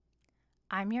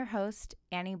I'm your host,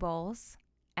 Annie Bowles,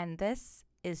 and this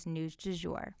is News du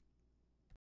Jour.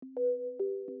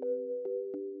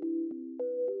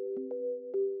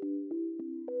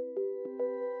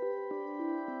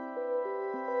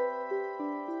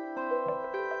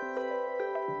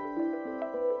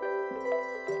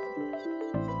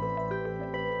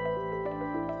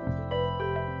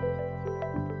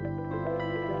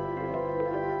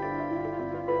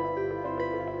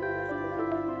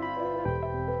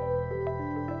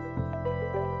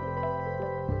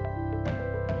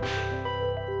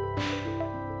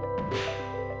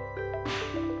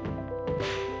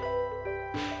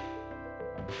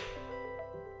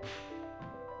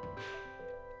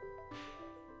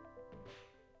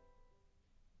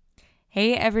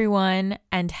 Hey everyone,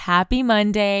 and happy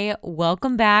Monday.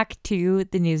 Welcome back to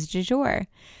the News du Jour.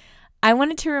 I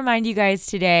wanted to remind you guys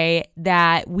today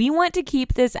that we want to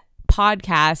keep this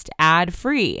podcast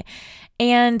ad-free,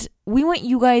 and we want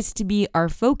you guys to be our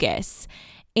focus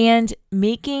and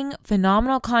making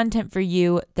phenomenal content for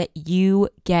you that you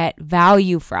get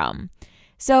value from.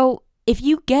 So if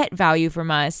you get value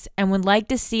from us and would like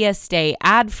to see us stay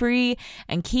ad-free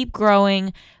and keep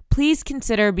growing, please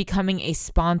consider becoming a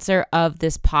sponsor of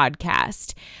this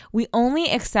podcast. We only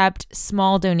accept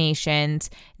small donations,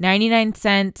 99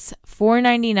 cents,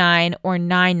 $4.99, or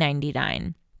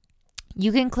 $9.99.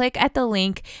 You can click at the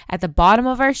link at the bottom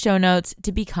of our show notes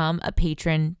to become a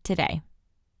patron today.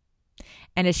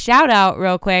 And a shout out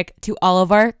real quick to all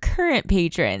of our current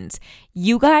patrons.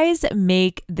 You guys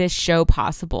make this show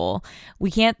possible. We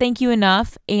can't thank you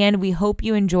enough, and we hope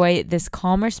you enjoy this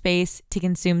calmer space to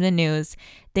consume the news.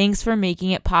 Thanks for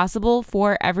making it possible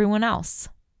for everyone else.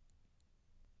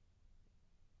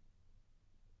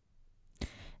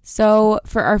 So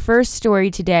for our first story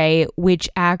today, which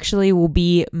actually will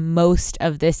be most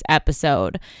of this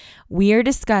episode, we are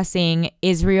discussing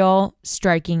Israel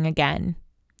striking again.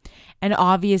 And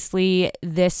obviously,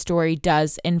 this story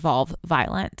does involve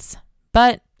violence,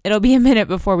 but it'll be a minute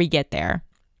before we get there.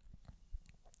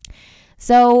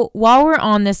 So while we're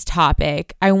on this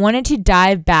topic, I wanted to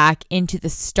dive back into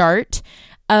the start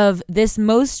of this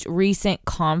most recent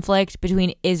conflict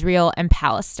between Israel and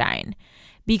Palestine,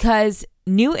 because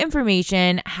new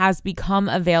information has become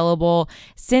available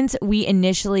since we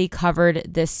initially covered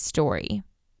this story.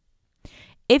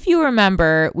 If you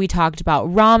remember, we talked about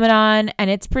Ramadan and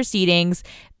its proceedings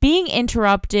being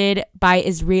interrupted by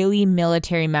Israeli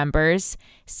military members,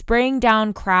 spraying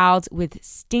down crowds with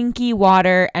stinky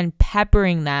water and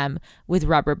peppering them with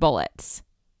rubber bullets.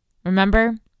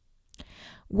 Remember?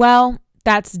 Well,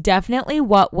 that's definitely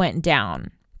what went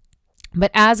down.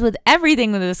 But as with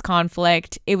everything with this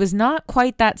conflict, it was not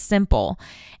quite that simple.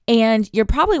 And you're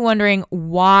probably wondering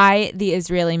why the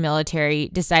Israeli military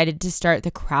decided to start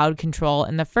the crowd control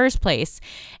in the first place.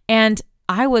 And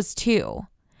I was too.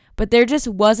 But there just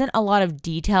wasn't a lot of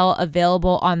detail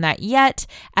available on that yet,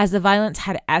 as the violence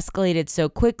had escalated so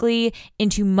quickly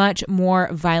into much more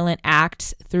violent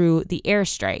acts through the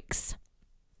airstrikes.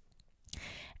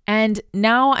 And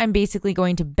now I'm basically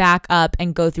going to back up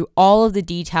and go through all of the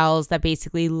details that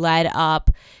basically led up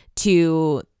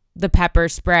to the pepper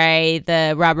spray,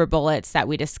 the rubber bullets that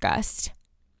we discussed.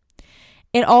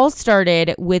 It all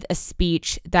started with a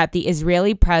speech that the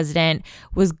Israeli president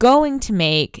was going to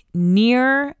make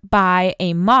nearby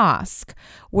a mosque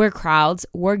where crowds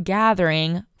were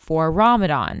gathering for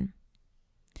Ramadan.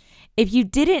 If you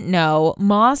didn't know,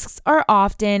 mosques are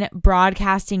often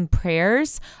broadcasting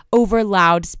prayers over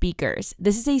loudspeakers.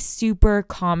 This is a super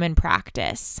common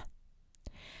practice.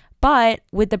 But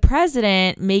with the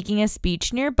president making a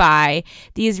speech nearby,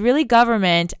 the Israeli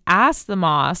government asked the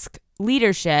mosque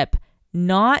leadership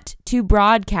not to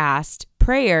broadcast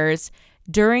prayers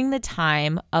during the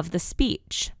time of the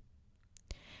speech.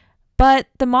 But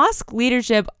the mosque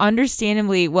leadership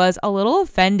understandably was a little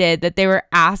offended that they were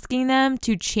asking them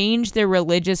to change their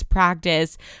religious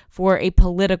practice for a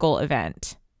political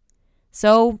event.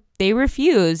 So they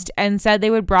refused and said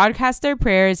they would broadcast their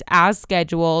prayers as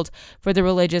scheduled for the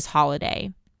religious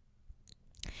holiday.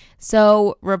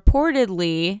 So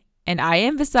reportedly, and I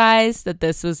emphasize that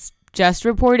this was just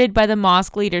reported by the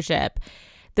mosque leadership,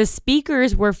 the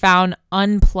speakers were found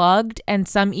unplugged and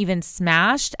some even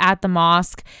smashed at the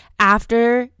mosque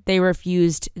after they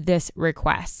refused this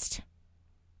request.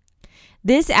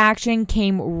 This action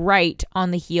came right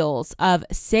on the heels of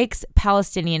 6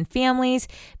 Palestinian families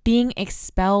being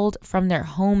expelled from their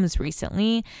homes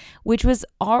recently, which was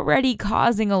already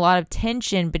causing a lot of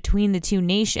tension between the two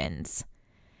nations.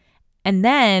 And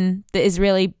then the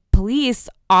Israeli police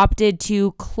opted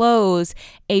to close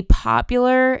a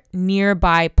popular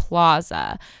nearby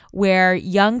plaza where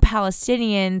young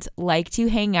Palestinians like to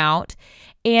hang out.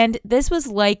 And this was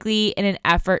likely in an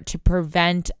effort to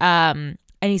prevent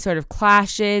any sort of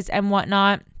clashes and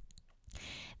whatnot.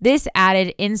 This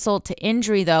added insult to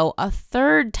injury, though, a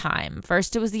third time.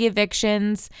 First, it was the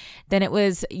evictions. Then it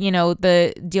was,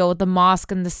 the deal with the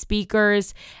mosque and the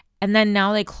speakers. And then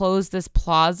now they closed this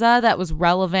plaza that was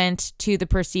relevant to the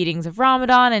proceedings of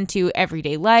Ramadan and to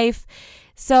everyday life.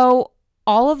 So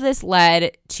all of this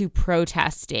led to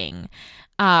protesting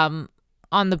on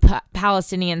the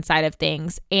Palestinian side of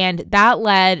things. And that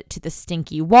led to the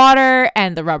stinky water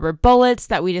and the rubber bullets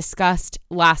that we discussed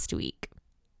last week.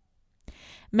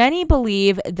 Many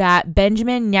believe that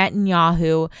Benjamin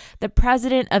Netanyahu, the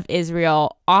president of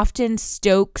Israel, often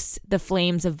stokes the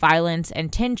flames of violence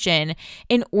and tension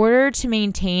in order to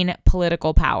maintain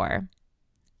political power.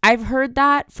 I've heard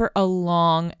that for a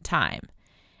long time.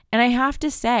 And I have to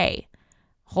say,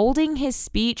 holding his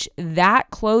speech that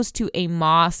close to a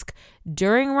mosque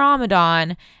during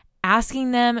Ramadan,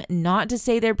 asking them not to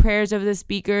say their prayers over the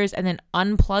speakers and then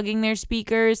unplugging their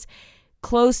speakers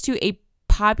close to a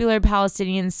popular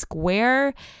Palestinian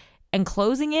square and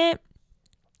closing it,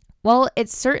 well, it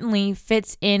certainly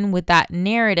fits in with that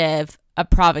narrative of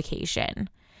provocation.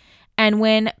 And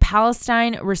when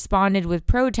Palestine responded with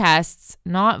protests,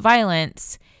 not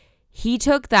violence, he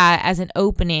took that as an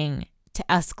opening to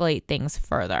escalate things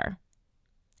further.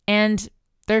 And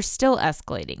they're still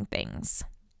escalating things.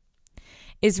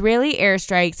 Israeli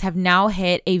airstrikes have now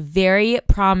hit a very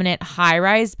prominent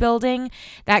high-rise building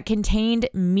that contained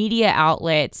media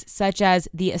outlets such as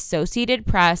the Associated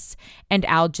Press and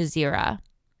Al Jazeera.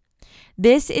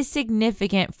 This is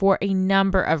significant for a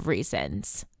number of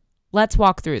reasons. Let's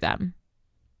walk through them.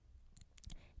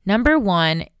 Number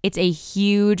one, it's a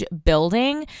huge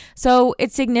building, so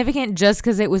it's significant just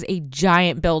because it was a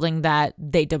giant building that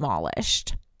they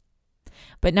demolished.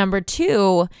 But number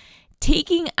two,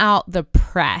 taking out the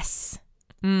press.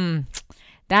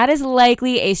 That is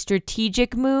likely a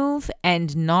strategic move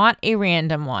and not a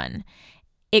random one.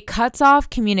 It cuts off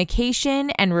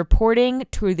communication and reporting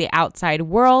to the outside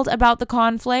world about the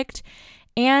conflict,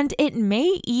 and it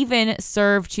may even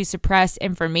serve to suppress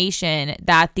information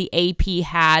that the AP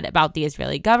had about the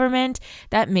Israeli government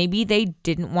that maybe they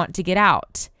didn't want to get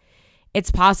out.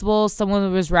 It's possible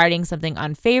someone was writing something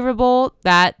unfavorable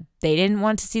that they didn't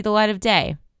want to see the light of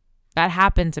day. That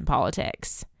happens in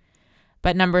politics.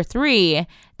 But number three,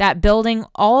 that building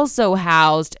also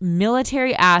housed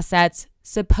military assets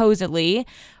supposedly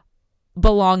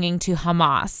belonging to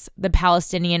Hamas, the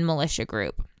Palestinian militia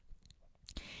group.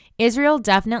 Israel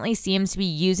definitely seems to be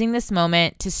using this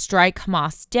moment to strike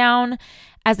Hamas down,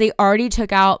 as they already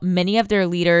took out many of their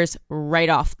leaders right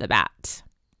off the bat.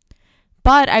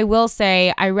 But I will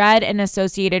say, I read an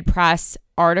Associated Press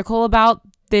article about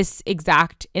this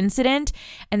exact incident,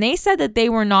 and they said that they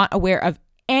were not aware of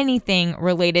anything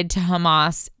related to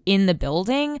Hamas in the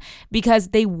building because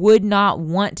they would not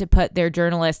want to put their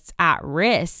journalists at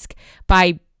risk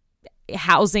by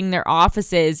housing their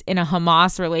offices in a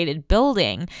Hamas related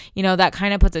building. That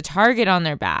kind of puts a target on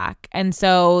their back. And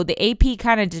so the AP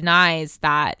kind of denies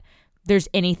that there's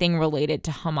anything related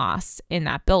to Hamas in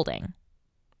that building.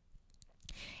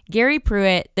 Gary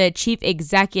Pruitt, the chief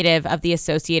executive of the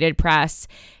Associated Press,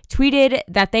 tweeted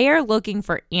that they are looking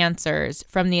for answers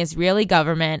from the Israeli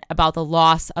government about the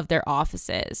loss of their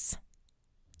offices.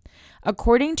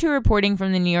 According to reporting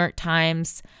from the New York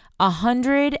Times,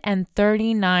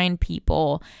 139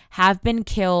 people have been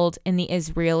killed in the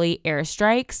Israeli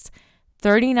airstrikes,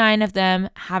 39 of them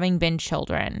having been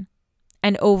children,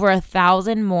 and over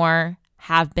 1,000 more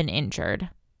have been injured.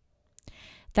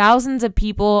 Thousands of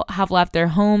people have left their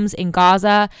homes in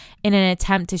Gaza in an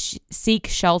attempt to seek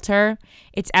shelter.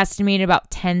 It's estimated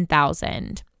about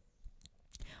 10,000.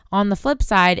 On the flip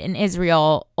side, in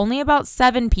Israel, only about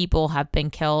 7 people have been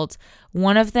killed,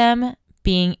 one of them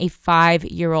being a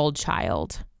 5-year-old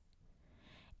child.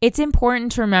 It's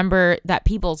important to remember that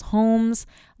people's homes,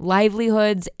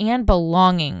 livelihoods, and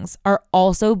belongings are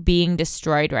also being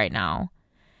destroyed right now.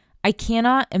 I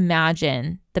cannot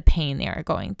imagine the pain they are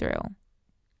going through.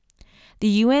 The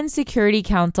UN Security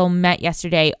Council met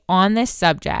yesterday on this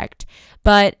subject,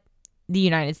 but the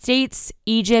United States,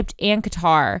 Egypt, and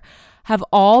Qatar have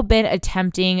all been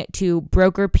attempting to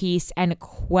broker peace and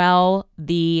quell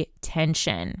the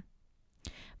tension.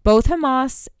 Both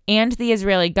Hamas and the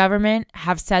Israeli government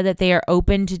have said that they are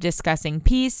open to discussing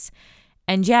peace,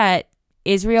 and yet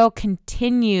Israel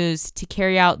continues to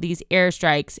carry out these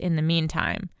airstrikes in the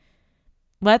meantime.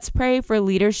 Let's pray for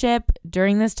leadership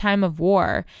during this time of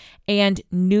war and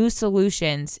new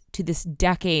solutions to this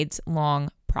decades-long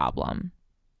problem.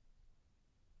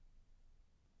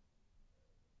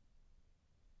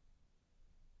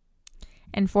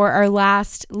 And for our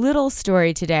last little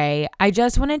story today, I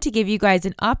just wanted to give you guys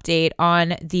an update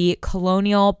on the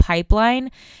Colonial Pipeline.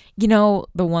 You know,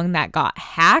 the one that got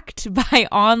hacked by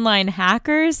online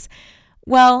hackers?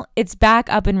 Well, it's back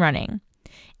up and running.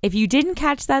 If you didn't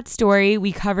catch that story,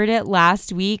 we covered it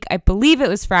last week. I believe it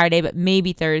was Friday, but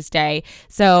maybe Thursday.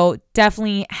 So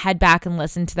definitely head back and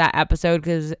listen to that episode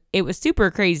because it was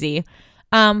super crazy.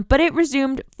 But it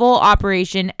resumed full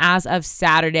operation as of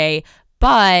Saturday,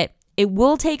 but it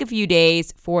will take a few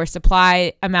days for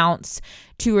supply amounts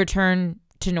to return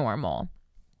to normal.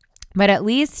 But at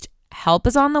least help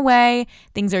is on the way.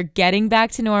 Things are getting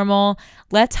back to normal.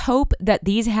 Let's hope that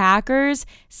these hackers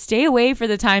stay away for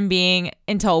the time being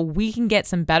until we can get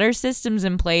some better systems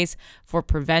in place for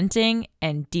preventing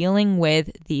and dealing with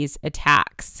these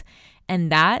attacks.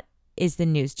 And that is the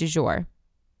news du jour.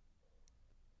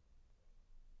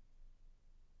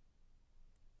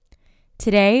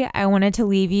 Today, I wanted to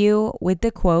leave you with the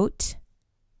quote,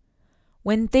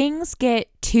 "When things get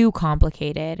too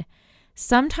complicated,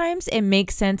 sometimes it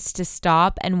makes sense to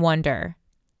stop and wonder,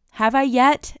 have I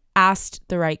yet asked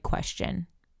the right question?"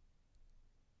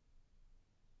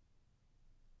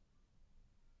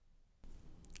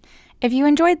 If you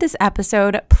enjoyed this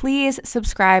episode, please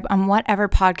subscribe on whatever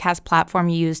podcast platform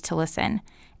you use to listen.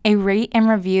 A rate and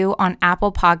review on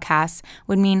Apple Podcasts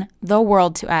would mean the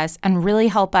world to us and really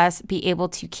help us be able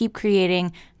to keep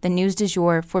creating the news du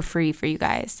jour for free for you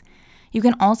guys. You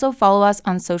can also follow us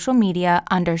on social media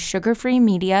under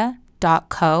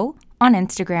sugarfreemedia.co on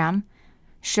Instagram,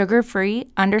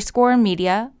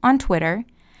 sugarfree_media on Twitter,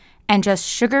 and just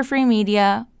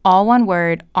sugarfreemedia, all one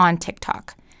word, on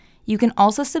TikTok. You can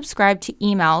also subscribe to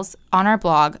emails on our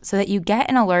blog so that you get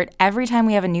an alert every time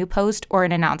we have a new post or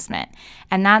an announcement,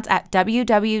 and that's at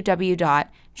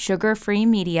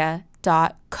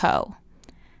www.sugarfreemedia.co.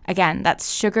 Again,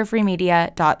 that's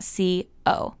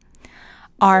sugarfreemedia.co.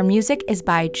 Our music is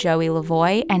by Joey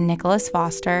Lavoie and Nicholas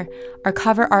Foster. Our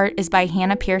cover art is by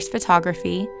Hannah Pierce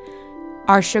Photography.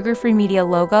 Our Sugar Free Media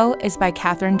logo is by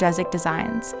Catherine Jezik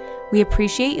Designs. We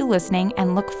appreciate you listening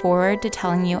and look forward to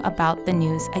telling you about the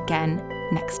news again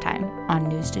next time on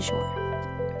News du Jour.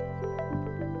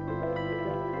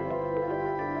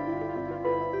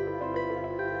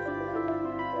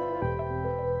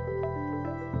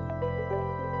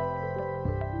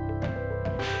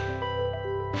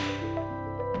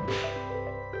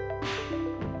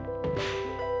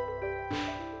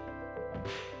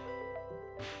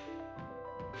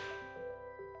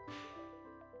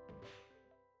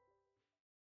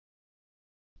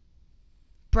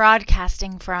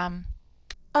 Broadcasting from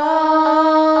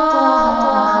Oklahoma.